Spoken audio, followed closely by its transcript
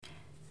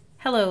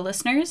Hello,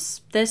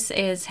 listeners. This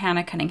is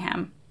Hannah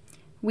Cunningham.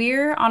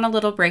 We're on a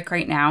little break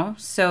right now,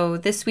 so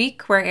this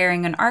week we're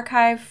airing an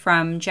archive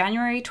from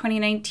January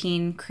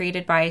 2019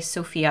 created by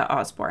Sophia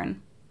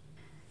Osborne.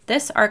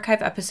 This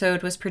archive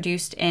episode was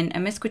produced in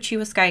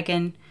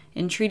Amiskwaciwâskahikan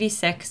in Treaty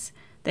 6,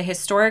 the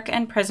historic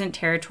and present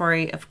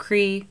territory of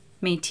Cree,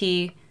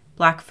 Métis,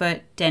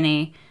 Blackfoot,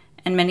 Dene,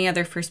 and many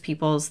other First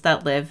Peoples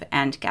that live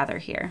and gather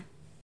here.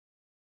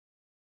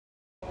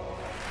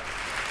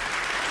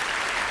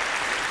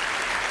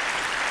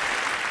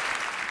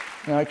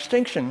 Now,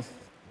 extinction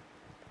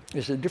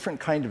is a different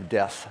kind of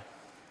death.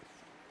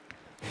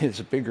 It's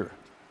bigger.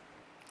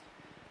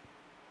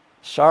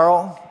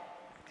 Sorrow,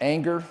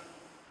 anger,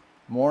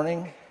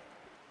 mourning.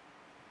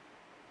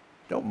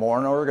 Don't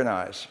mourn,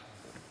 organize.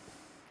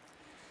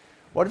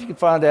 What if you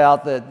found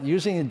out that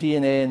using the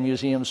DNA in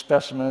museum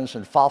specimens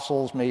and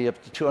fossils, maybe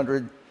up to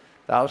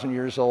 200,000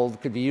 years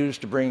old, could be used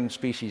to bring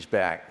species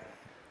back?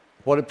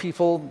 What do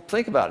people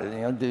think about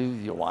it? Do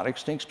you want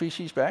extinct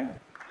species back?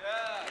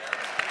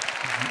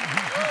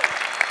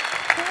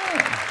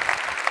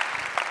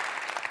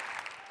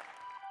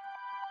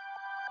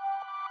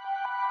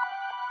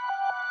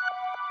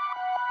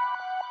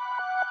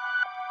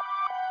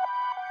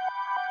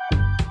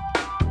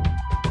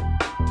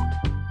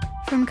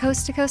 From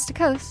coast to coast to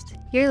coast,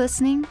 you're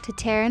listening to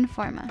Terra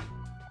Informa.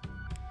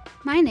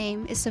 My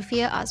name is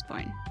Sophia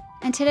Osborne,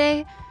 and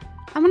today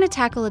I'm going to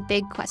tackle a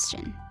big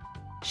question.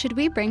 Should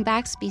we bring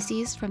back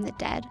species from the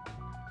dead?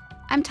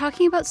 I'm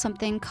talking about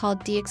something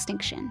called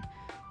de-extinction,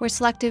 where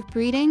selective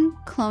breeding,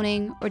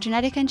 cloning, or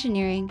genetic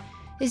engineering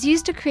is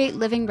used to create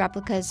living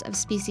replicas of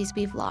species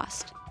we've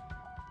lost.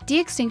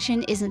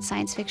 De-extinction isn't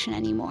science fiction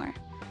anymore.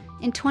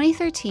 In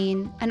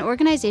 2013, an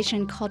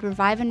organization called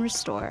Revive and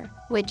Restore,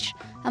 which,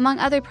 among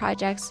other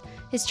projects,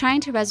 is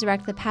trying to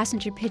resurrect the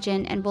passenger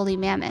pigeon and woolly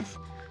mammoth,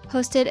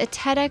 hosted a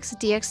TEDx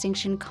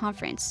de-extinction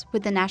conference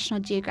with the National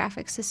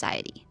Geographic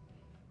Society.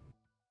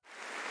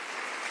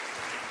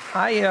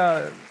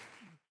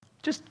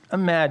 Just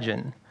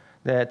imagine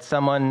that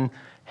someone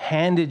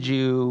handed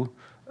you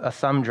a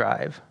thumb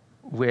drive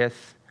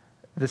with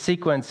the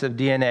sequence of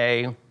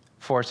DNA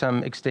for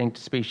some extinct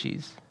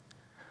species.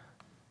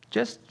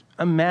 Just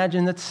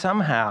imagine that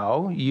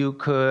somehow you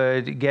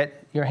could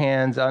get your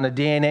hands on a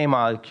DNA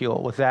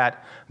molecule with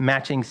that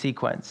matching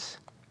sequence.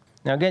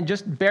 Now again,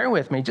 just bear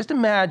with me. Just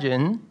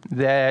imagine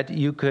that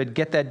you could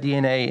get that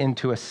DNA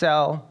into a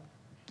cell,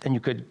 and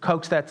you could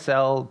coax that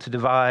cell to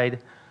divide,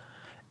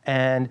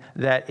 and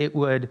that it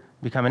would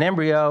become an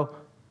embryo.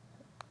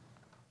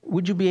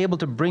 Would you be able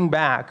to bring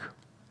back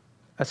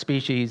a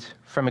species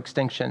from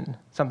extinction,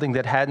 something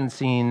that hadn't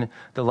seen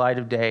the light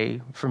of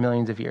day for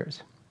millions of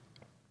years?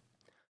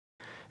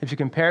 If you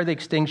compare the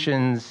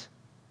extinctions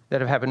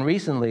that have happened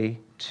recently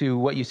to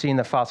what you see in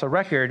the fossil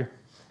record,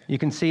 you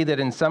can see that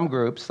in some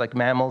groups, like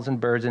mammals and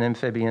birds and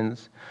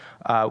amphibians,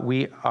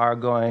 we are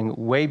going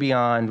way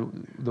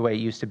beyond the way it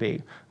used to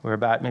be. We're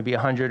about maybe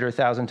 100 or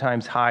 1,000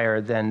 times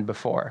higher than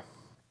before.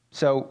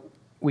 So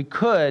we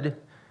could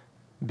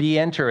be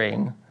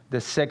entering the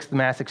sixth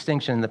mass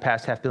extinction in the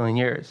past 500 million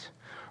years.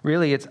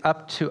 Really, it's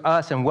up to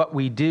us and what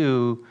we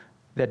do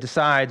that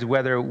decides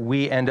whether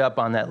we end up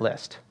on that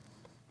list.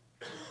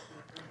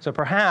 So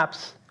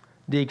perhaps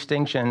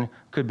de-extinction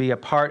could be a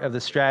part of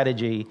the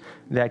strategy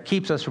that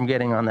keeps us from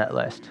getting on that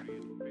list.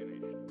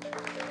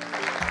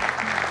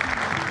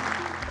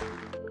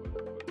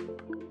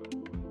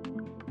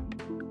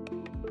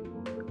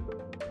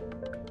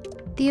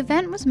 The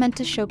event was meant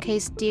to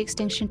showcase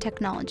de-extinction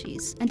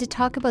technologies and to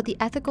talk about the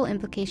ethical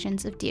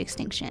implications of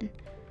de-extinction.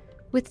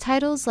 With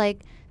titles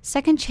like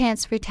Second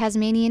Chance for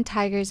Tasmanian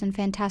Tigers and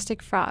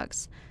Fantastic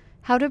Frogs,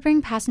 How to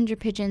Bring Passenger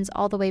Pigeons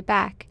All the Way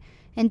Back,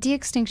 and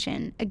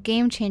De-extinction, a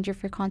game changer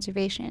for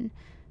conservation,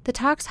 the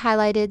talks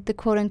highlighted the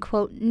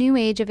quote-unquote new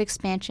age of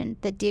expansion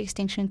that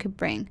de-extinction could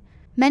bring.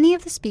 Many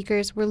of the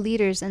speakers were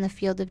leaders in the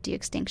field of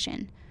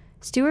de-extinction.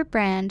 Stuart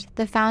Brand,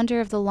 the founder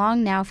of the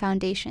Long Now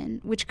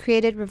Foundation, which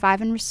created Revive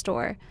and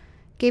Restore,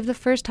 gave the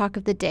first talk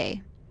of the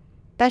day.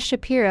 Beth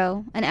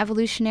Shapiro, an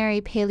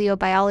evolutionary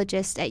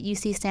paleobiologist at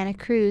UC Santa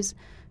Cruz,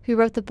 who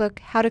wrote the book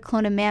How to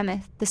Clone a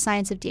Mammoth, The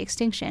Science of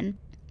De-extinction,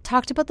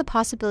 talked about the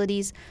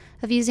possibilities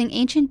of using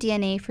ancient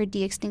DNA for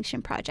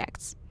de-extinction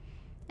projects.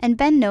 And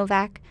Ben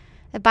Novak,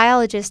 a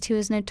biologist who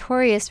is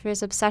notorious for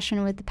his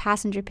obsession with the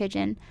passenger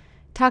pigeon,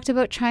 talked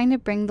about trying to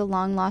bring the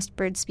long-lost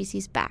bird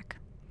species back.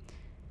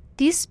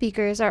 These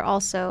speakers are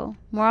also,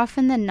 more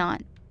often than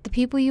not, the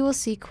people you will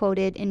see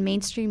quoted in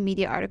mainstream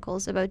media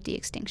articles about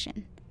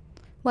de-extinction.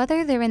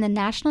 Whether they're in the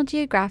National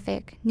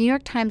Geographic, New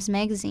York Times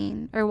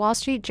Magazine, or Wall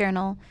Street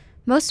Journal,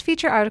 most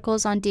feature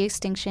articles on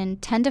de-extinction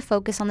tend to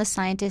focus on the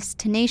scientists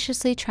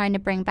tenaciously trying to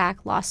bring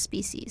back lost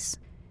species.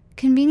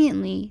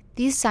 Conveniently,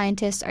 these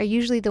scientists are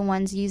usually the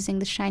ones using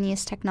the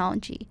shiniest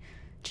technology,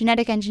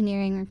 genetic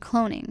engineering or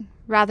cloning,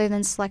 rather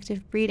than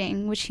selective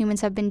breeding, which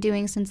humans have been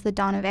doing since the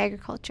dawn of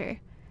agriculture.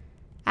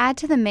 Add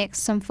to the mix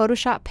some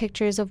Photoshop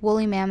pictures of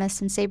woolly mammoths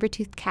and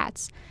saber-toothed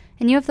cats,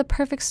 and you have the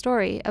perfect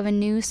story of a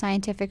new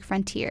scientific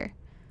frontier.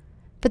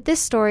 But this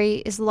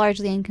story is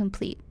largely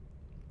incomplete.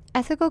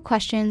 ethical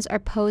questions are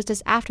posed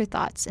as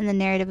afterthoughts in the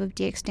narrative of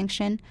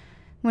de-extinction,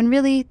 when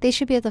really they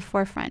should be at the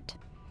forefront.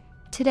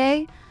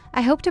 Today,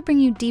 I hope to bring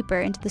you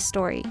deeper into the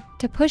story,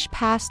 to push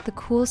past the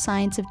cool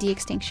science of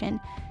de-extinction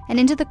and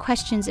into the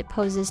questions it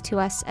poses to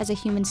us as a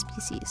human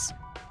species.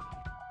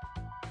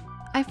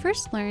 I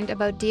first learned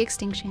about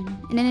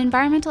de-extinction in an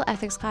environmental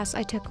ethics class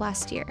I took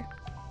last year.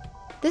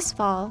 This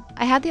fall,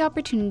 I had the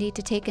opportunity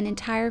to take an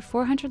entire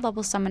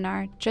 400-level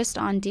seminar just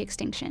on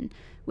de-extinction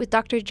with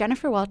Dr.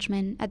 Jennifer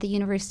Welchman at the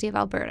University of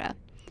Alberta.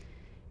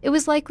 It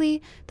was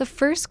likely the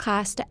first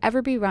class to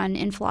ever be run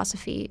in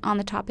philosophy on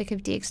the topic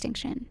of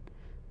de-extinction.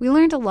 We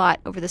learned a lot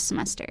over the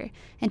semester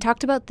and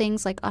talked about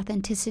things like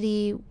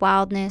authenticity,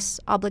 wildness,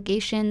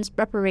 obligations,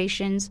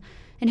 reparations,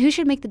 and who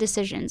should make the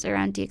decisions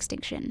around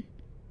de-extinction.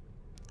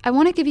 I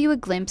want to give you a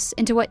glimpse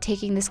into what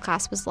taking this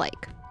class was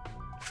like.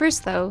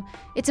 First, though,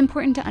 it's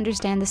important to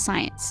understand the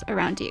science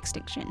around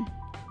de-extinction.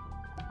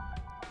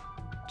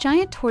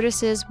 Giant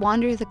tortoises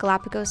wander the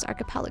Galapagos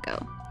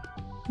archipelago.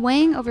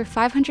 Weighing over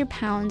 500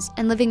 pounds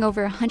and living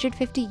over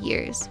 150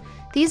 years,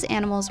 these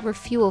animals were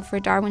fuel for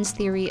Darwin's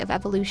theory of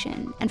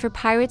evolution and for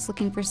pirates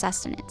looking for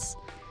sustenance.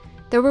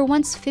 There were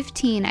once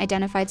 15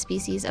 identified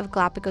species of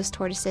Galapagos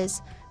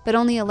tortoises, but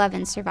only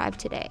 11 survive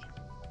today.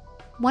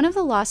 One of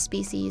the lost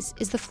species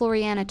is the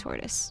Floriana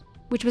tortoise,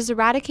 which was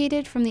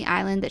eradicated from the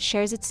island that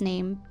shares its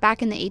name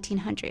back in the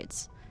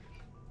 1800s.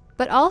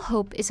 But all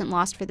hope isn't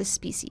lost for this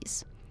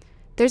species.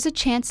 There's a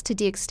chance to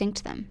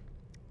de-extinct them.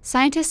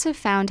 Scientists have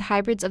found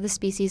hybrids of the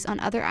species on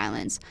other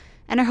islands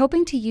and are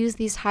hoping to use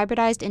these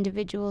hybridized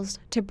individuals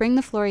to bring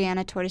the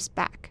Floriana tortoise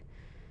back.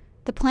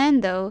 The plan,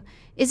 though,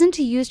 isn't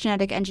to use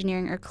genetic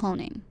engineering or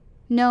cloning.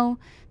 No,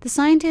 the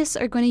scientists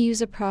are going to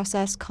use a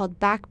process called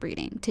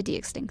backbreeding to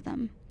de-extinct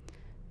them.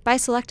 By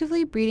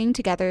selectively breeding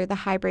together the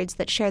hybrids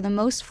that share the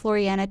most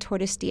Floriana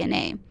tortoise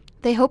DNA,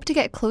 they hope to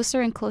get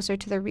closer and closer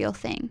to the real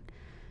thing.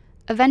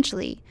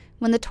 Eventually,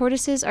 when the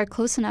tortoises are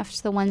close enough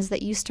to the ones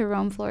that used to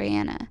roam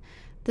Floriana,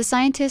 the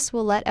scientists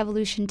will let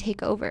evolution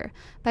take over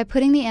by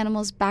putting the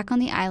animals back on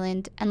the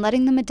island and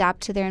letting them adapt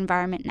to their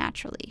environment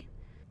naturally.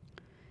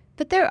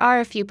 But there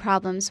are a few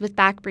problems with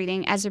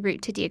backbreeding as a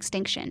route to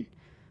de-extinction.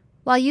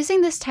 While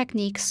using this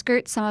technique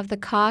skirts some of the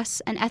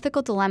costs and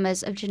ethical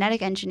dilemmas of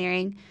genetic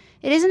engineering,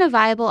 it isn't a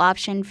viable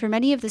option for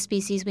many of the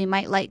species we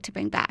might like to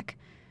bring back.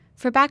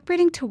 For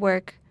backbreeding to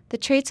work, the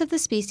traits of the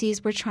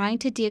species we're trying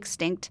to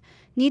de-extinct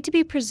need to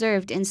be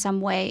preserved in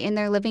some way in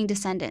their living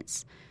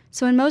descendants,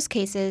 so in most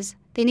cases,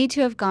 they need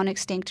to have gone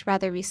extinct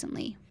rather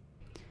recently.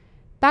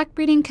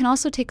 Backbreeding can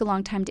also take a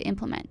long time to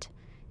implement.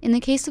 In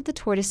the case of the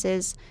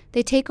tortoises,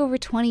 they take over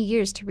 20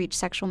 years to reach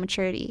sexual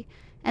maturity,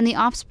 and the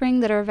offspring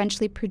that are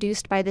eventually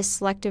produced by this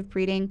selective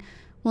breeding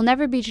will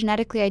never be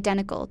genetically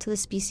identical to the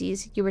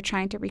species you were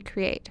trying to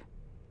recreate.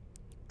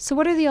 So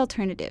what are the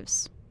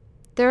alternatives?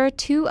 There are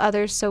two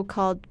other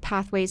so-called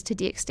pathways to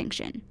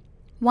de-extinction.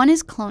 One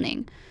is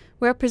cloning,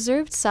 where a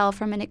preserved cell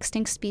from an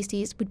extinct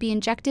species would be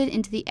injected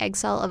into the egg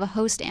cell of a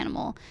host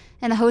animal,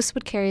 and the host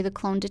would carry the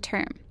clone to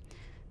term.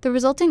 The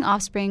resulting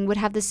offspring would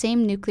have the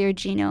same nuclear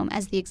genome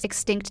as the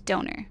extinct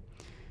donor.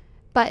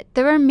 But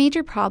there are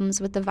major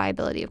problems with the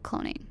viability of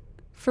cloning.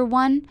 For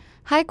one,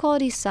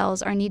 high-quality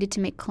cells are needed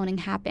to make cloning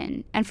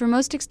happen, and for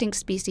most extinct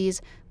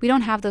species, we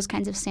don't have those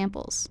kinds of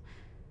samples.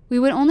 We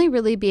would only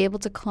really be able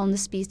to clone the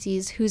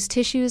species whose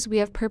tissues we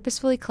have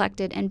purposefully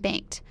collected and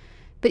banked.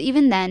 But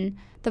even then,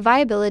 the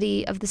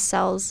viability of the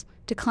cells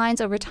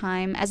declines over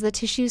time as the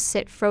tissues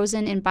sit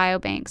frozen in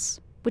biobanks,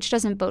 which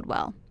doesn't bode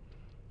well.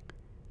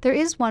 There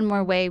is one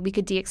more way we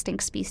could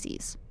de-extinct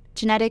species: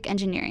 genetic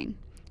engineering,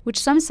 which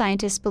some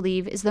scientists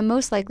believe is the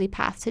most likely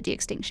path to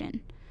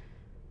de-extinction.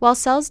 While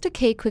cells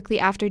decay quickly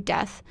after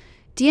death,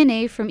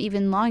 DNA from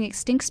even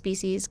long-extinct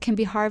species can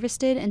be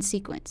harvested and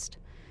sequenced.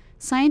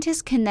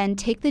 Scientists can then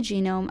take the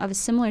genome of a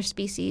similar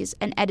species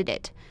and edit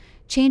it,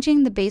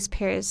 changing the base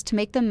pairs to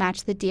make them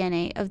match the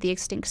DNA of the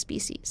extinct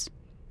species.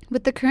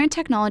 With the current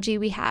technology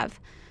we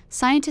have,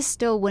 scientists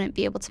still wouldn't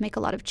be able to make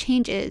a lot of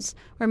changes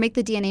or make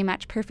the DNA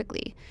match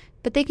perfectly,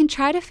 but they can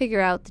try to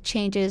figure out the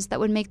changes that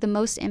would make the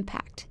most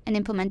impact and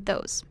implement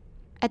those.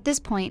 At this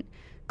point,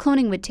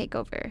 cloning would take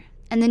over,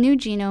 and the new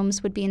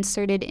genomes would be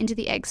inserted into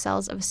the egg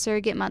cells of a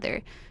surrogate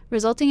mother,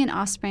 resulting in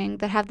offspring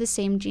that have the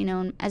same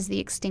genome as the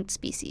extinct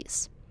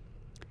species.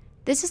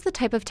 This is the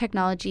type of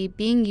technology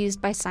being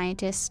used by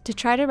scientists to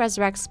try to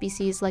resurrect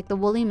species like the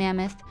woolly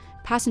mammoth,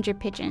 passenger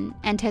pigeon,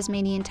 and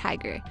Tasmanian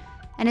tiger,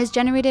 and has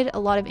generated a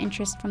lot of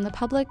interest from the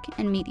public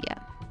and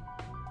media.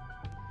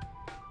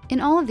 In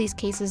all of these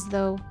cases,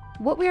 though,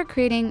 what we are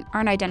creating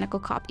aren't identical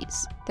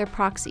copies, they're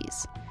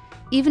proxies.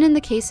 Even in the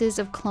cases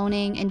of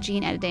cloning and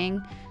gene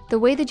editing, the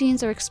way the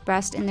genes are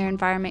expressed in their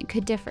environment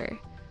could differ.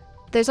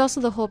 There's also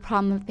the whole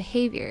problem of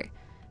behavior.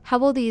 How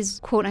will these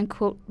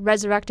quote-unquote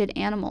resurrected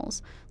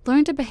animals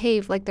learn to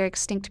behave like their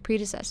extinct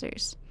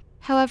predecessors?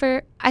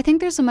 However, I think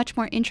there's a much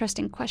more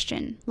interesting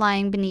question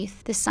lying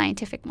beneath this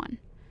scientific one.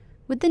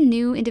 Would the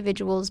new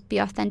individuals be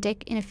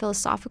authentic in a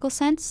philosophical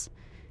sense?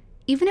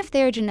 Even if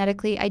they are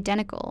genetically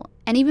identical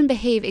and even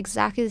behave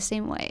exactly the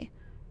same way,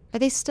 are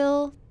they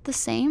still the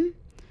same?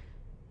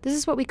 This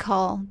is what we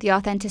call the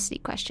authenticity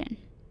question.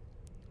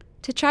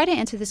 To try to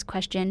answer this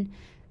question,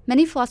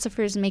 many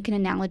philosophers make an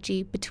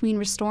analogy between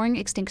restoring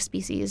extinct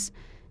species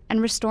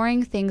and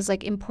restoring things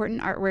like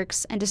important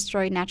artworks and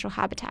destroyed natural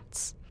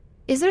habitats.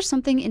 Is there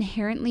something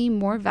inherently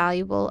more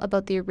valuable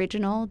about the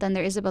original than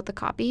there is about the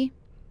copy?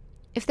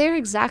 If they are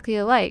exactly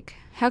alike,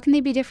 how can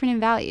they be different in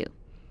value?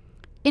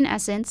 In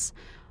essence,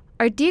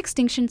 are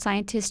de-extinction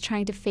scientists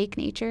trying to fake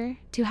nature,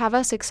 to have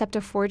us accept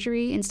a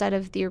forgery instead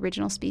of the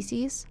original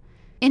species?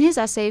 In his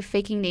essay,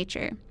 Faking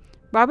Nature,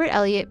 Robert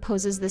Elliott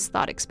poses this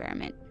thought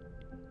experiment.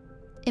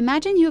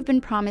 Imagine you have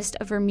been promised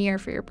a Vermeer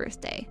for your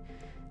birthday.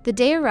 The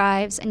day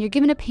arrives and you're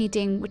given a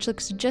painting which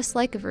looks just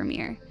like a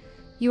Vermeer.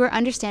 You are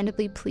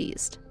understandably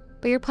pleased,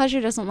 but your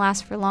pleasure doesn't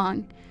last for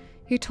long.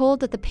 You're told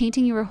that the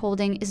painting you are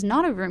holding is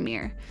not a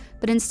Vermeer,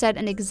 but instead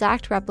an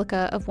exact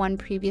replica of one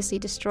previously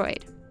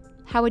destroyed.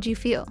 How would you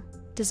feel?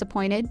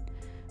 Disappointed?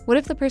 What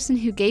if the person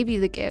who gave you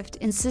the gift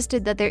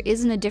insisted that there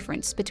isn't a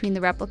difference between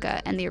the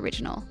replica and the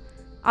original?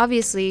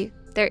 Obviously,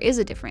 there is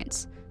a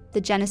difference,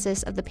 the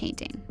genesis of the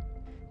painting.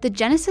 The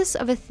genesis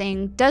of a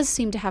thing does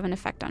seem to have an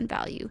effect on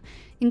value,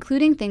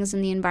 including things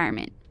in the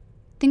environment.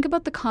 Think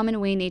about the common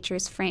way nature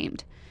is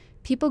framed.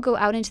 People go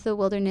out into the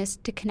wilderness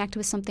to connect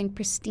with something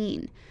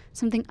pristine,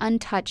 something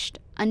untouched,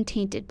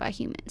 untainted by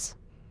humans.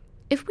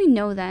 If we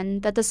know then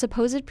that the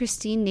supposed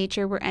pristine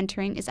nature we're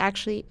entering is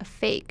actually a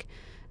fake,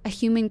 a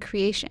human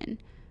creation,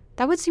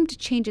 that would seem to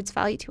change its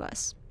value to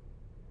us.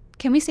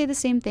 Can we say the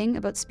same thing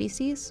about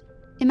species?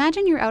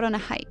 Imagine you're out on a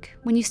hike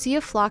when you see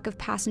a flock of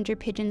passenger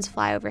pigeons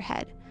fly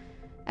overhead.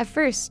 At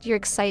first, you're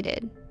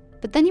excited,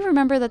 but then you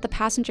remember that the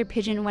passenger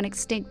pigeon went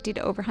extinct due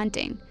to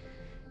overhunting.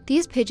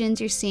 These pigeons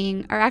you're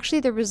seeing are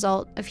actually the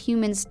result of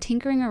humans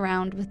tinkering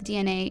around with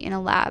DNA in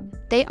a lab.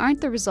 They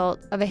aren't the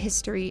result of a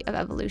history of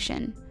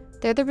evolution.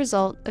 They're the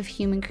result of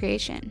human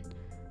creation.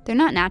 They're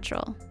not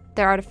natural,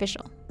 they're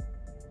artificial.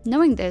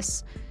 Knowing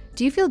this,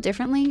 do you feel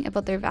differently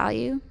about their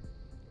value?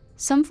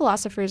 Some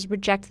philosophers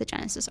reject the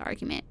Genesis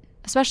argument,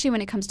 especially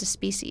when it comes to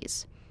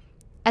species.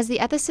 As the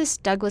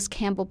ethicist Douglas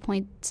Campbell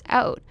points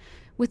out,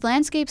 with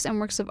landscapes and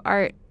works of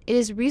art, it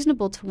is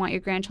reasonable to want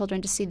your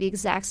grandchildren to see the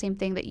exact same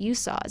thing that you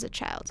saw as a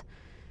child.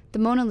 The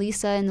Mona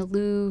Lisa in the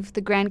Louvre,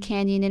 the Grand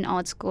Canyon in all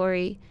its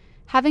glory,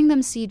 having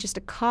them see just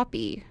a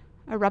copy,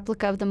 a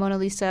replica of the Mona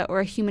Lisa or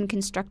a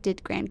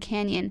human-constructed Grand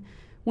Canyon,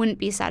 wouldn't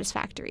be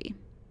satisfactory.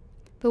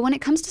 But when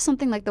it comes to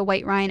something like the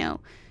white rhino,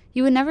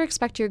 you would never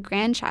expect your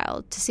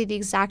grandchild to see the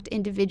exact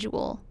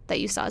individual that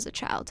you saw as a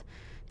child.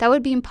 That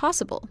would be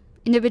impossible.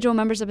 Individual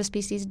members of a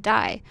species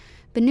die,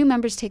 but new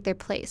members take their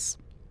place.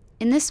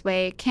 In this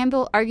way,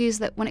 Campbell argues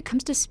that when it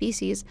comes to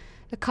species,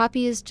 a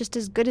copy is just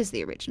as good as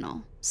the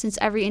original, since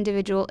every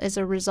individual is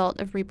a result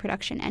of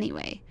reproduction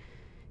anyway.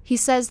 He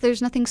says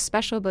there's nothing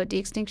special about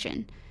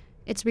de-extinction.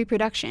 It's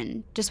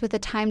reproduction, just with a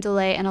time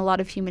delay and a lot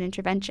of human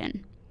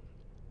intervention.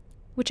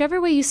 Whichever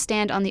way you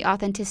stand on the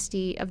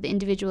authenticity of the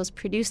individuals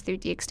produced through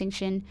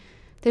de-extinction,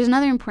 there's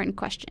another important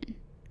question.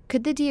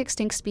 Could the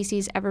de-extinct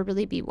species ever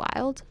really be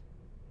wild?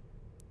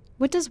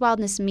 What does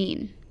wildness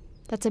mean?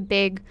 That's a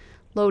big,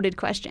 loaded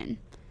question.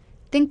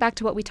 Think back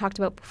to what we talked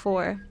about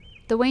before.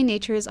 The way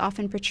nature is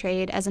often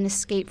portrayed as an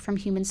escape from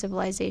human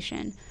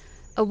civilization,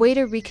 a way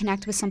to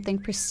reconnect with something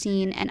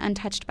pristine and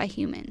untouched by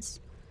humans.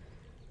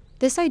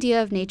 This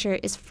idea of nature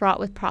is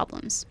fraught with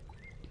problems.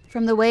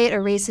 From the way it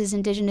erases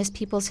indigenous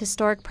peoples'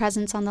 historic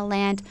presence on the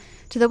land,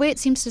 to the way it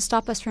seems to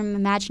stop us from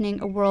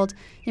imagining a world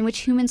in which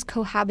humans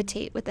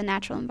cohabitate with the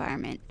natural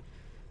environment.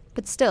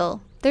 But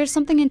still, there's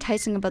something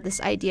enticing about this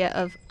idea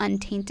of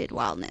untainted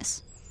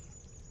wildness.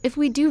 If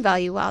we do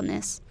value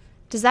wildness,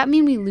 does that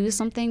mean we lose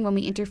something when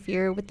we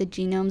interfere with the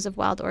genomes of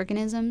wild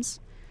organisms?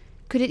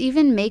 Could it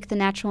even make the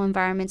natural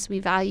environments we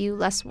value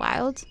less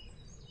wild?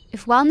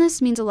 If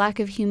wildness means a lack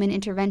of human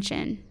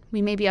intervention,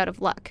 we may be out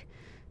of luck.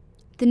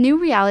 The new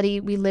reality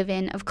we live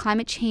in of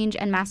climate change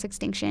and mass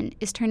extinction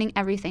is turning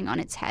everything on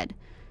its head.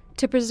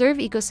 To preserve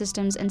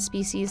ecosystems and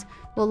species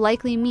will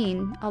likely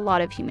mean a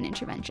lot of human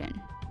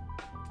intervention.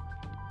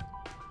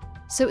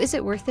 So is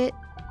it worth it?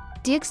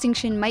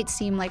 De-extinction might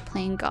seem like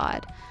playing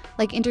God,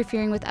 like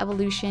interfering with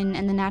evolution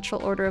and the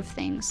natural order of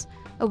things,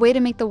 a way to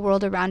make the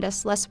world around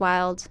us less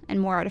wild and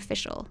more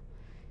artificial.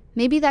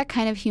 Maybe that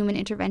kind of human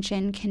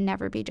intervention can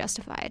never be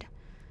justified.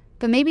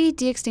 But maybe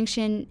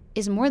de-extinction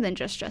is more than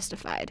just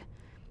justified.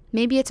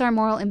 Maybe it's our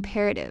moral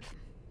imperative.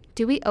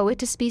 Do we owe it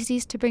to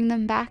species to bring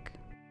them back?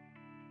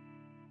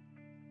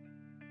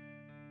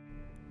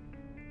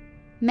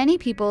 Many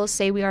people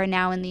say we are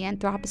now in the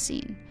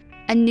Anthropocene,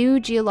 a new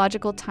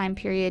geological time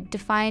period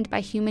defined by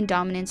human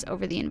dominance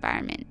over the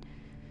environment.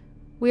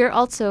 We are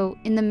also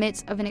in the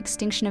midst of an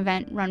extinction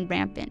event run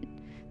rampant.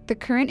 The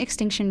current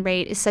extinction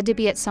rate is said to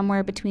be at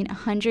somewhere between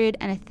 100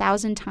 and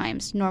 1,000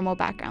 times normal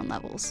background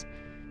levels.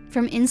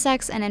 From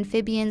insects and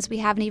amphibians we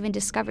haven't even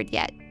discovered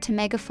yet, to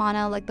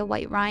megafauna like the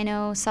white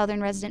rhino,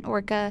 southern resident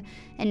orca,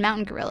 and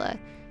mountain gorilla,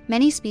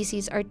 many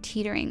species are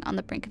teetering on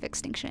the brink of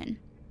extinction.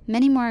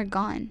 Many more are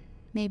gone,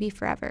 maybe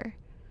forever.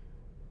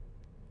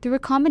 Through a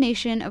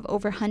combination of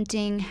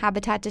overhunting,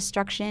 habitat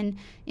destruction,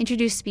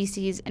 introduced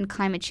species, and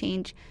climate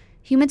change,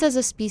 humans as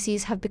a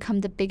species have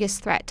become the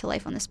biggest threat to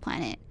life on this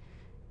planet.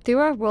 Through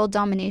our world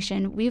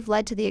domination, we've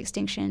led to the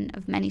extinction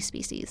of many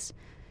species.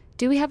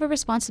 Do we have a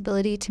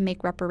responsibility to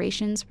make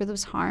reparations for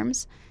those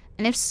harms?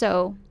 And if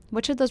so,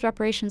 what should those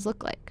reparations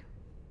look like?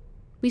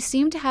 We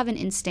seem to have an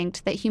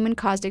instinct that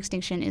human-caused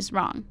extinction is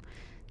wrong,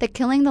 that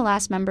killing the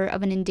last member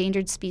of an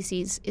endangered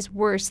species is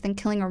worse than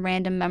killing a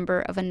random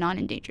member of a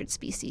non-endangered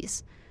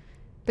species.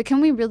 But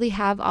can we really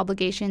have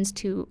obligations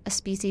to a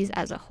species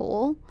as a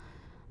whole?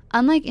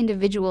 Unlike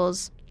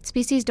individuals,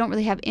 species don't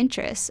really have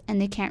interests and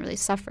they can't really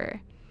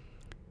suffer.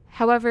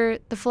 However,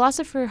 the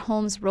philosopher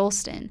Holmes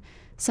Rolston,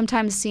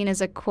 sometimes seen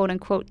as a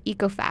quote-unquote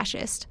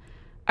eco-fascist,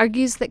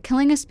 argues that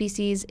killing a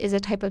species is a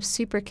type of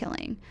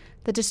superkilling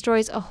that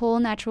destroys a whole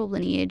natural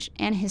lineage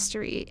and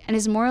history and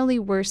is morally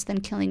worse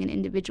than killing an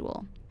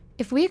individual.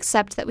 If we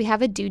accept that we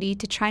have a duty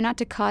to try not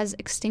to cause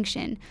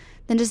extinction,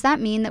 then does that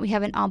mean that we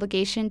have an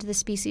obligation to the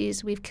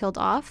species we've killed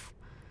off?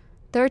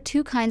 There are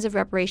two kinds of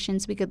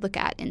reparations we could look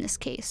at in this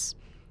case.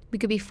 We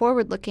could be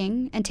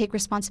forward-looking and take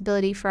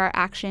responsibility for our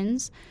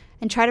actions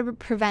and try to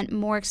prevent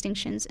more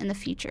extinctions in the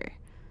future.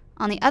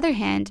 On the other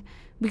hand,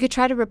 we could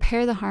try to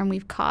repair the harm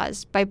we've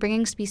caused by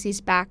bringing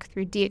species back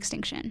through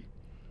de-extinction.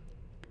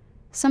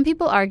 Some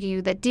people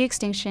argue that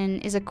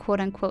de-extinction is a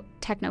quote-unquote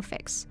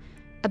techno-fix,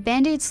 a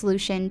band-aid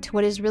solution to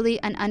what is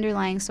really an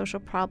underlying social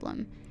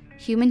problem,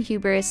 human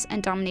hubris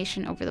and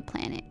domination over the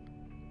planet.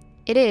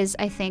 It is,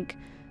 I think,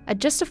 a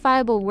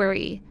justifiable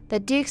worry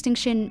that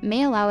de-extinction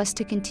may allow us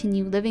to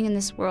continue living in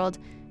this world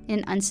in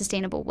an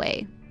unsustainable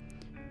way.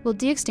 Will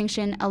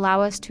de-extinction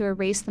allow us to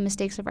erase the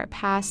mistakes of our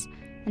past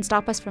and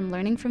stop us from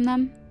learning from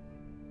them?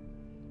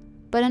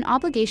 But an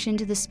obligation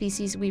to the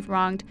species we've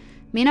wronged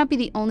may not be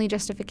the only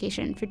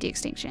justification for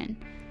de-extinction.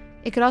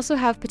 It could also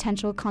have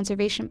potential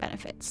conservation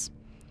benefits.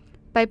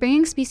 By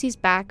bringing species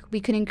back, we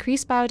could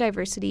increase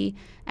biodiversity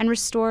and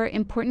restore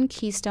important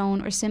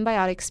keystone or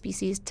symbiotic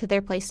species to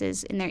their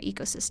places in their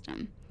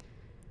ecosystem.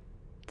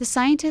 The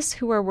scientists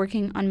who are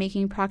working on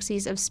making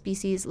proxies of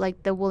species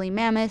like the woolly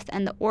mammoth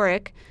and the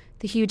auroch,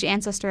 the huge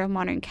ancestor of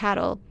modern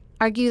cattle,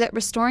 argue that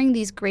restoring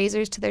these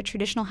grazers to their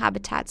traditional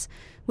habitats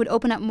would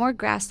open up more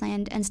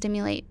grassland and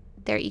stimulate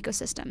their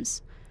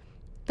ecosystems.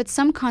 But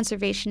some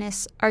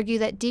conservationists argue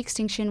that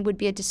de-extinction would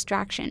be a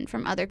distraction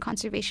from other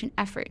conservation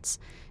efforts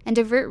and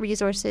divert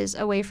resources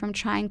away from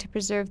trying to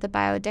preserve the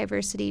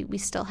biodiversity we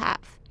still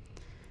have.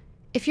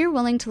 If you're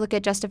willing to look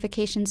at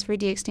justifications for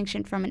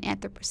de-extinction from an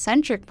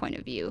anthropocentric point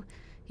of view,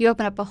 you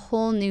open up a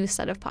whole new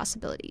set of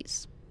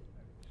possibilities.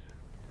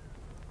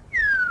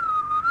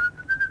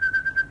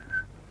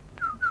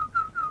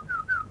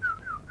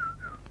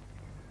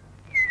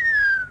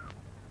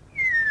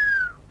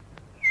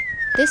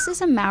 This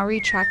is a Maori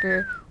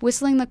tracker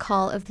whistling the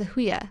call of the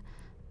huia,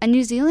 a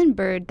New Zealand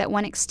bird that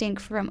went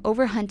extinct from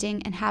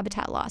overhunting and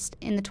habitat loss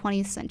in the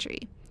 20th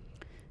century.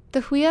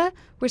 The huia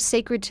were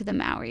sacred to the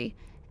Maori,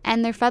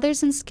 and their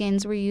feathers and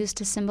skins were used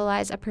to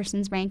symbolize a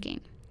person's ranking.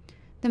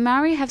 The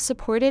Maori have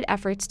supported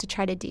efforts to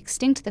try to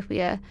de-extinct the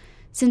huia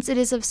since it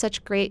is of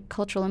such great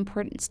cultural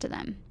importance to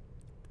them.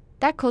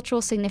 That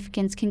cultural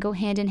significance can go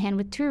hand in hand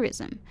with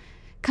tourism.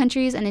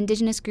 Countries and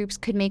indigenous groups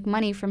could make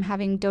money from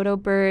having dodo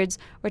birds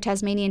or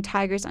Tasmanian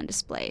tigers on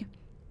display.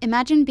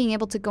 Imagine being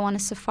able to go on a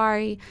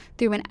safari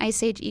through an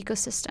Ice Age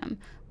ecosystem,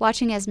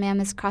 watching as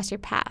mammoths cross your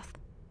path.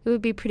 It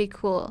would be pretty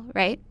cool,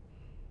 right?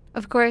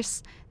 Of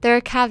course, there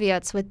are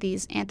caveats with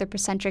these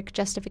anthropocentric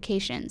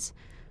justifications.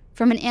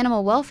 From an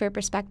animal welfare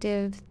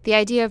perspective, the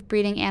idea of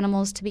breeding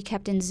animals to be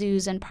kept in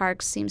zoos and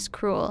parks seems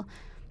cruel,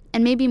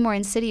 and maybe more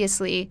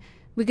insidiously,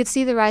 we could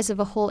see the rise of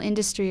a whole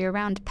industry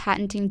around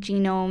patenting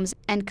genomes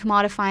and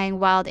commodifying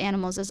wild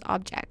animals as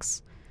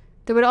objects.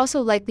 There would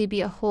also likely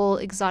be a whole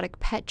exotic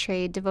pet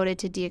trade devoted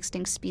to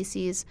de-extinct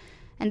species,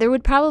 and there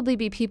would probably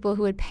be people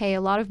who would pay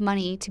a lot of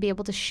money to be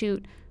able to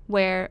shoot,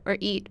 wear, or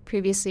eat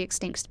previously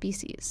extinct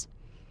species.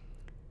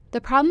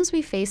 The problems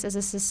we face as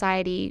a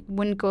society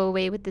wouldn't go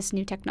away with this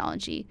new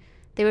technology.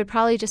 They would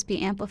probably just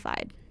be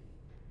amplified.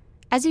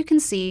 As you can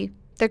see,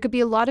 there could be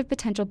a lot of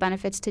potential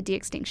benefits to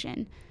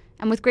de-extinction,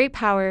 and with great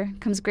power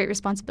comes great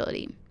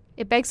responsibility.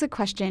 It begs the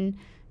question,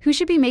 who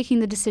should be making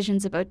the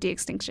decisions about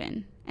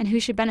de-extinction, and who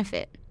should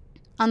benefit?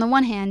 On the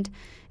one hand,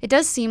 it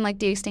does seem like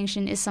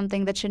de-extinction is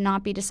something that should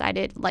not be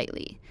decided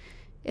lightly.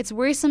 It's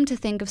worrisome to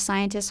think of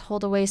scientists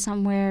holed away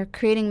somewhere,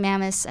 creating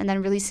mammoths and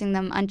then releasing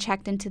them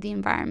unchecked into the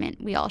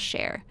environment we all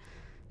share.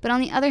 But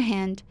on the other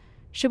hand,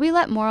 should we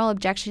let moral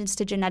objections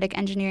to genetic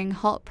engineering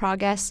halt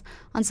progress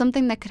on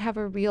something that could have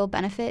a real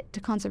benefit to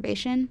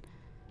conservation?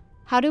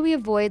 How do we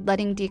avoid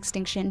letting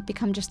de-extinction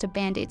become just a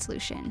band-aid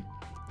solution?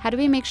 How do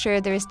we make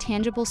sure there is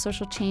tangible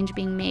social change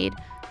being made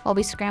while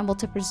we scramble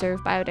to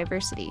preserve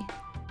biodiversity?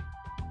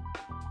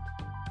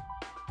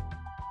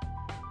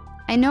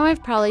 I know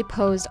I've probably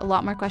posed a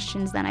lot more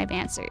questions than I've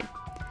answered.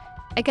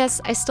 I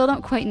guess I still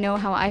don't quite know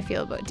how I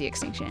feel about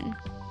de-extinction.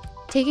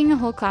 Taking a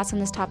whole class on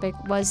this topic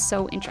was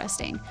so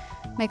interesting,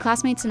 My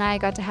classmates and I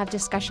got to have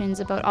discussions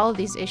about all of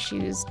these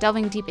issues,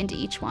 delving deep into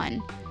each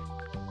one.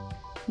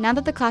 Now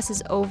that the class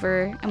is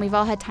over and we've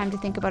all had time to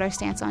think about our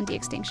stance on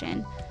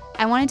de-extinction,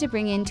 I wanted to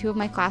bring in two of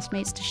my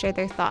classmates to share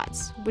their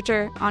thoughts, which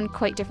are on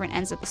quite different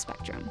ends of the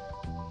spectrum.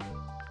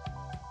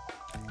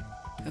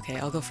 Okay,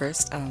 I'll go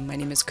first. My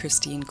name is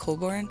Christine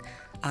Colborn.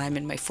 I'm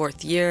in my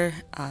 4th year,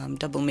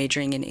 double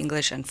majoring in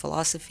English and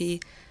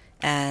philosophy.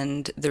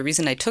 And the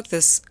reason I took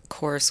this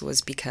course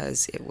was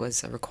because it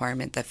was a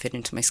requirement that fit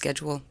into my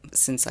schedule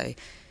since I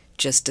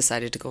just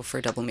decided to go for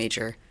a double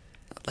major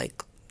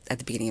like at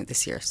the beginning of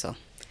this year. So,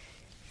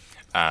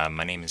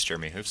 my name is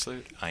Jeremy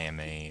Hoofsloot. I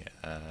am a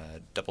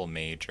double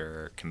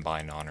major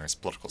combined honors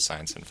political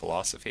science and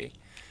philosophy.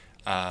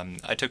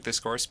 I took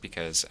this course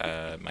because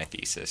my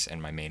thesis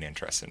and my main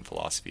interest in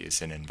philosophy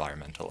is in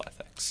environmental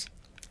ethics.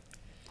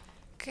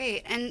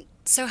 Great. And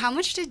so how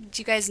much did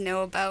you guys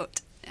know about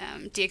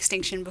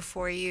de-extinction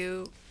before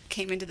you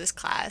came into this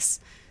class?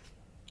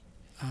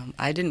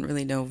 I didn't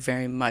really know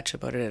very much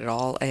about it at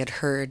all. I had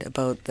heard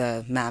about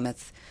the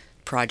Mammoth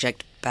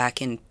project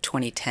back in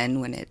 2010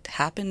 when it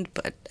happened,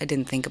 but I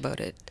didn't think about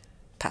it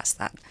past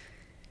that.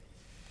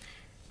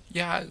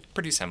 Yeah,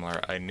 pretty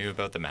similar. I knew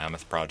about the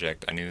Mammoth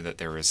project. I knew that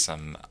there was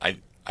some...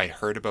 I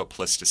heard about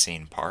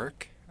Pleistocene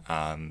Park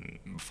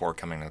before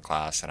coming to the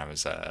class, and I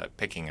was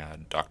picking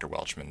Dr.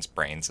 Welchman's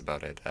brains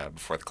about it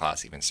before the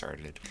class even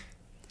started.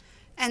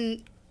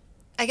 And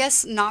I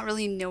guess not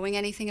really knowing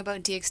anything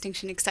about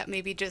de-extinction except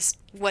maybe just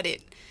what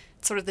it,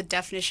 sort of the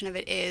definition of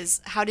it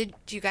is, how did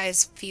you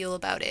guys feel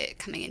about it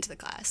coming into the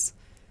class?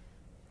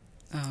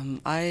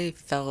 I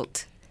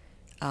felt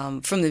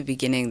from the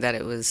beginning that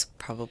it was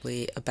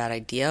probably a bad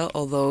idea,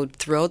 although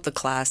throughout the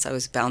class I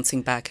was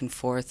bouncing back and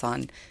forth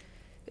on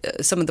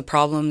some of the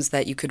problems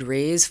that you could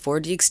raise for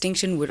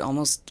de-extinction would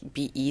almost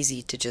be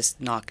easy to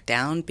just knock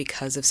down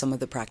because of some of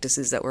the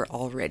practices that we're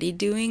already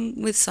doing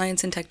with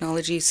science and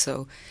technology.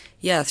 So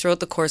yeah,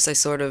 throughout the course I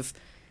sort of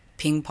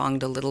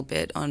ping-ponged a little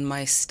bit on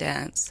my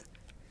stance.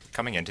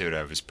 Coming into it,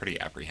 I was pretty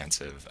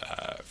apprehensive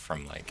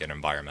from like an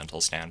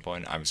environmental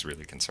standpoint. I was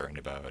really concerned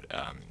about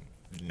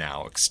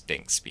now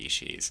extinct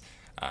species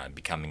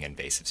becoming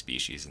invasive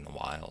species in the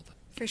wild.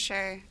 For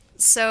sure.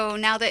 So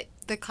now that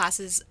the class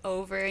is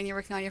over and you're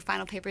working on your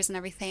final papers and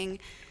everything,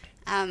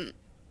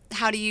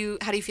 how do you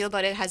feel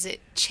about it? Has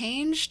it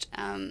changed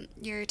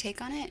your take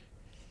on it?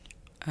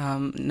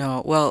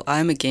 No, well,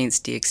 I'm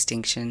against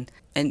de-extinction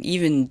and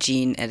even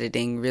gene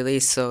editing, really.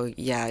 So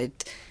yeah,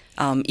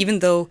 even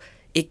though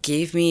it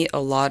gave me a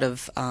lot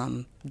of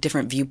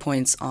different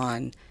viewpoints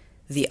on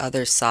the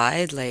other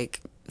side,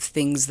 like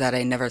things that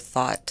I never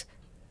thought,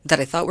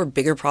 that I thought were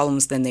bigger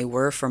problems than they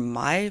were from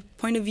my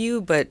point of view,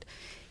 but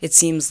it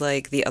seems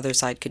like the other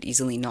side could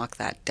easily knock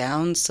that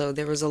down. So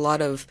there was a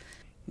lot of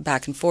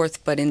back and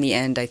forth, but in the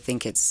end, I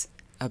think it's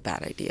a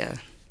bad idea.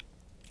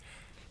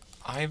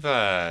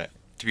 To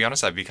be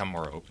honest, I've become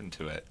more open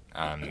to it.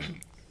 I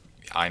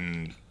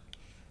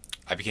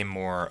became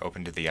more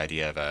open to the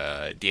idea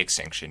of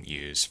de-extinction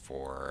use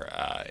for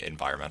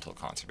environmental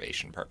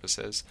conservation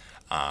purposes.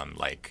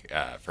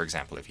 For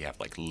example, if you have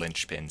like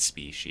linchpin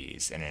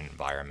species in an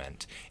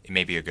environment, it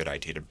may be a good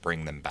idea to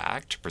bring them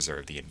back to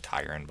preserve the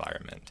entire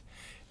environment.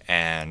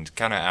 And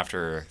kind of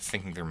after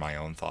thinking through my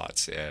own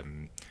thoughts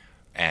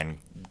and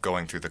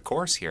going through the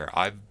course here,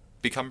 I've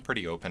become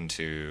pretty open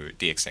to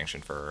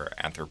de-extinction for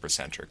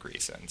anthropocentric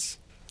reasons.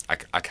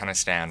 I kind of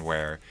stand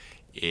where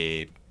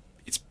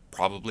it's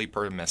probably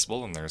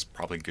permissible and there's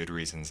probably good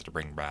reasons to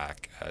bring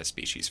back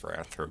species for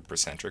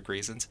anthropocentric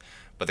reasons,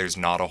 but there's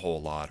not a whole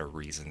lot of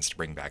reasons to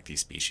bring back these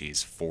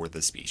species for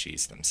the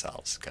species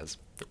themselves because,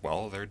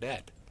 well, they're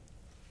dead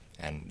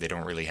and they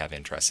don't really have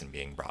interest in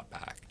being brought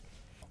back.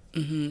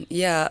 Mm-hmm.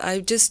 Yeah,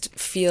 I just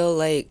feel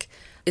like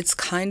it's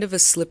kind of a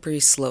slippery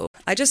slope.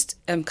 I just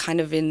am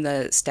kind of in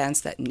the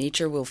stance that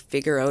nature will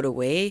figure out a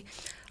way.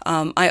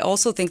 I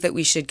also think that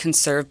we should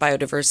conserve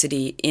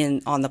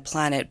biodiversity on the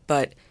planet,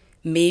 but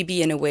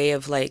maybe in a way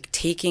of like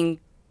taking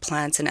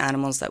plants and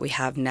animals that we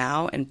have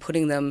now and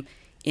putting them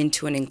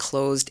into an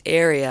enclosed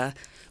area,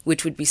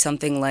 which would be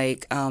something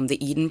like the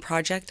Eden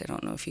Project. I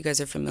don't know if you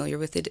guys are familiar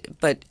with it,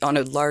 but on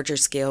a larger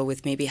scale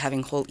with maybe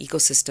having whole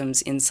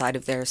ecosystems inside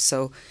of there.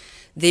 So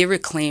they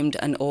reclaimed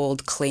an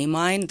old clay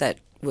mine that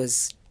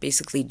was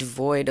basically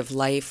devoid of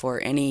life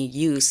or any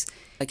use.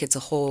 Like it's a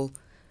whole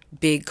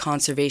big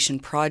conservation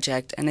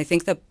project. And I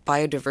think that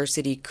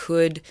biodiversity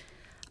could,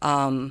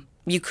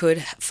 you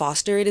could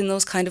foster it in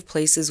those kind of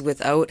places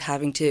without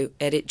having to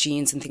edit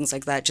genes and things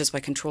like that just by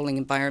controlling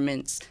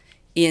environments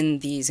in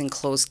these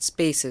enclosed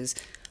spaces.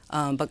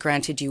 But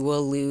granted, you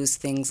will lose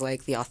things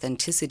like the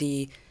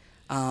authenticity,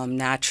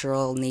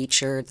 natural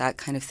nature, that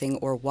kind of thing,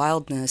 or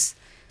wildness.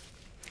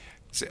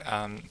 So,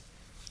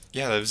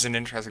 yeah, that was an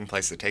interesting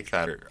place to take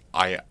that.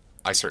 I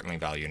certainly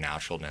value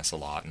naturalness a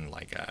lot and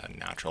like a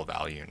natural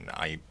value, and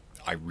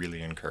I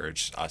really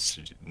encourage us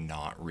to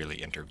not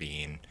really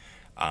intervene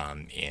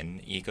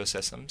in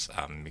ecosystems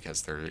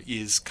because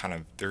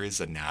there is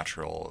a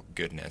natural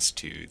goodness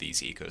to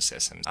these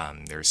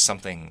ecosystems. There's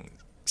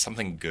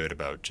something good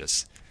about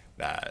just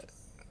that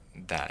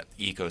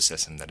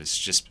ecosystem that is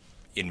just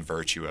in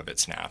virtue of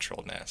its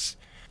naturalness?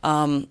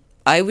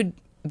 I would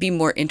be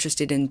more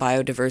interested in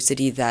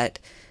biodiversity that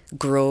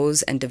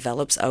grows and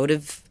develops out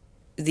of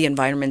the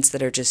environments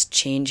that are just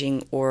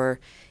changing, or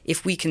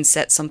if we can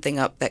set something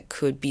up that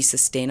could be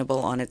sustainable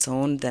on its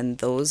own, then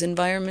those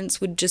environments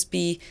would just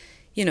be,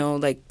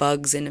 like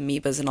bugs and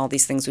amoebas and all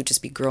these things would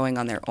just be growing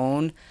on their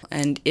own.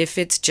 And if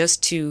it's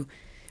just to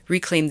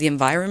reclaim the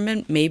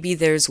environment, maybe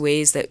there's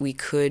ways that we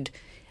could,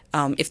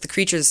 if the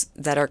creatures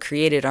that are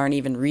created aren't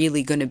even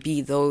really going to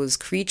be those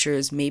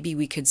creatures, maybe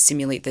we could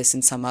simulate this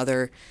in some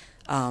other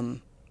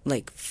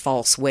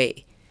false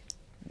way.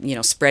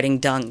 Spreading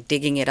dung,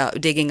 digging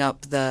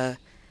up the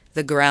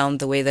ground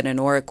the way that an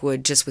auroch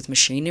would, just with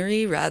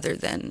machinery rather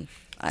than,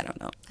 I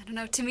don't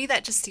know. To me,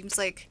 that just seems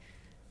like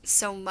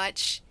so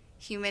much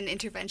human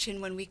intervention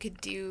when we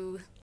could do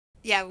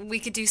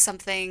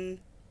something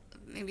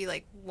maybe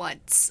like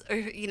once,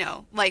 or,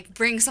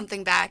 bring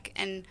something back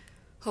and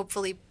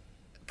hopefully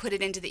put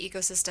it into the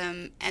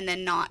ecosystem and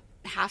then not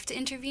have to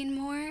intervene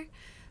more.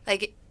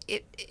 Like,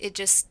 it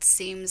just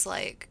seems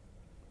like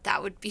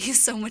that would be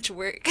so much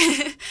work.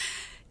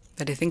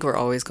 But I think we're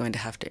always going to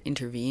have to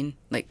intervene,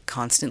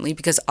 constantly,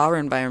 because our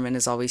environment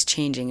is always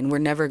changing and we're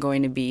never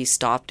going to be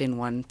stopped in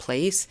one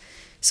place.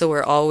 So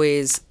we're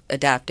always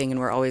adapting and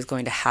we're always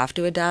going to have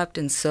to adapt.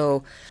 And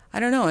so, I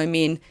don't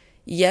know,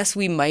 yes,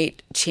 we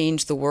might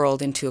change the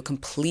world into a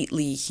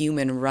completely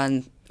human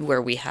run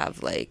where we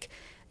have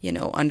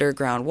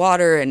underground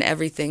water and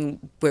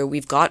everything, where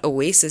we've got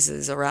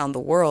oases around the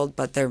world,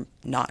 but they're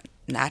not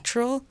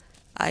natural.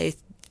 I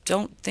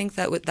don't think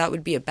that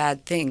would be a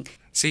bad thing.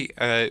 See,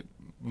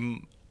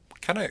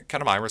 kind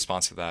of my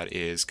response to that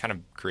is kind of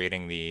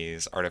creating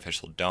these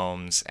artificial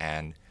domes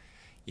and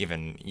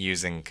even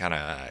using kind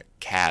of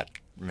cat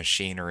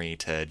machinery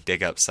to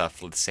dig up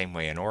stuff the same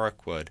way an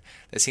auroch would.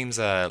 It seems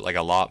like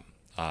a lot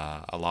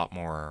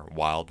more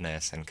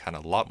wildness and kind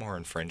of a lot more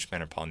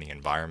infringement upon the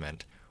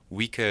environment.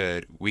 We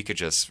could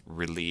just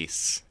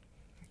release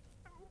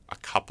a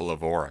couple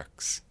of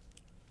aurochs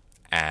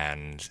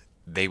and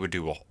they would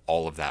do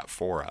all of that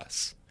for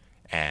us.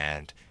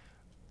 And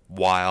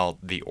while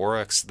the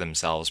aurochs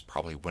themselves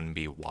probably wouldn't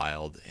be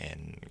wild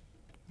in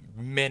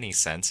many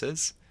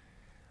senses,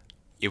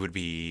 it would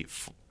be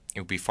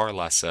far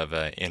less of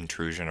an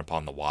intrusion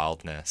upon the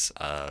wildness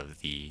of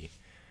these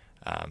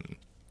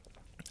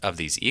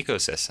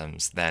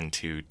ecosystems than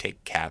to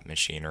take cat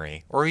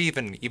machinery, or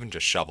even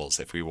just shovels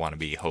if we want to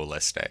be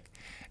holistic,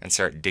 and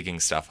start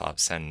digging stuff up,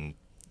 send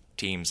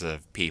teams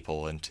of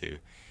people into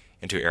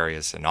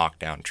areas to knock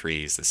down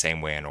trees the same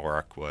way an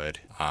auroch would.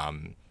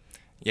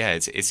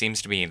 It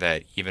seems to me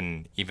that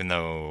even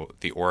though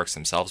the aurochs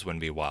themselves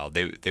wouldn't be wild,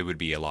 they would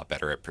be a lot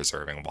better at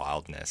preserving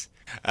wildness.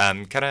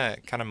 Kind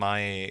of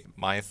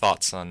my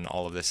thoughts on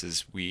all of this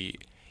is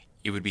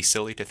it would be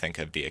silly to think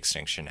of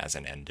de-extinction as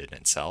an end in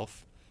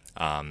itself.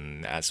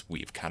 As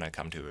we've kind of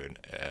come to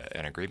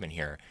an agreement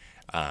here,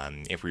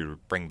 if we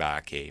bring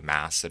back a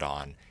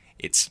mastodon,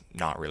 it's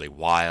not really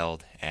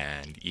wild,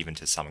 and even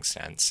to some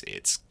extent,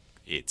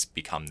 it's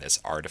become this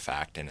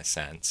artifact in a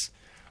sense.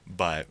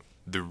 But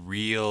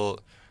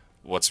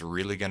what's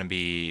really going to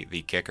be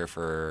the kicker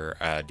for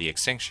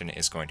de-extinction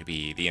is going to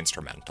be the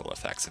instrumental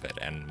effects of it,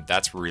 and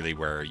that's really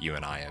where you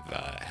and I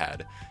have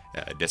had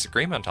a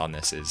disagreement on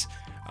this. Is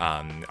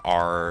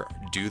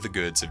do the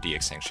goods of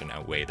de-extinction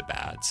outweigh the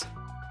bads?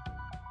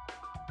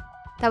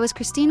 That was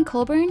Christine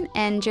Colburn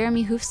and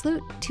Jeremy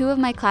Hoofsloot, two of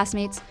my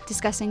classmates,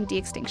 discussing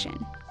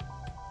de-extinction.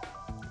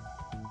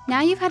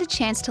 Now you've had a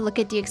chance to look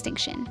at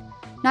de-extinction,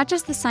 not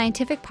just the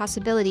scientific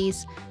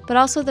possibilities, but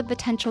also the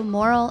potential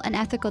moral and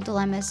ethical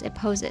dilemmas it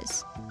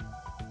poses.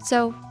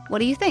 So, what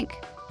do you think?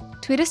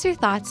 Tweet us your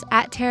thoughts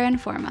at Terra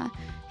Informa,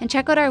 and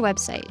check out our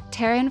website,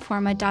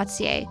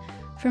 terrainforma.ca,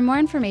 for more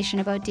information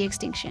about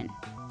de-extinction.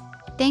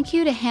 Thank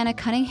you to Hannah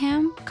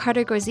Cunningham,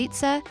 Carter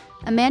Gorzitsa,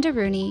 Amanda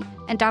Rooney,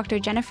 and Dr.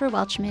 Jennifer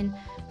Welchman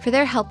for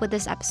their help with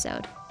this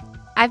episode.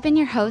 I've been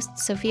your host,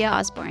 Sophia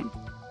Osborne.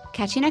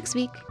 Catch you next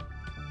week.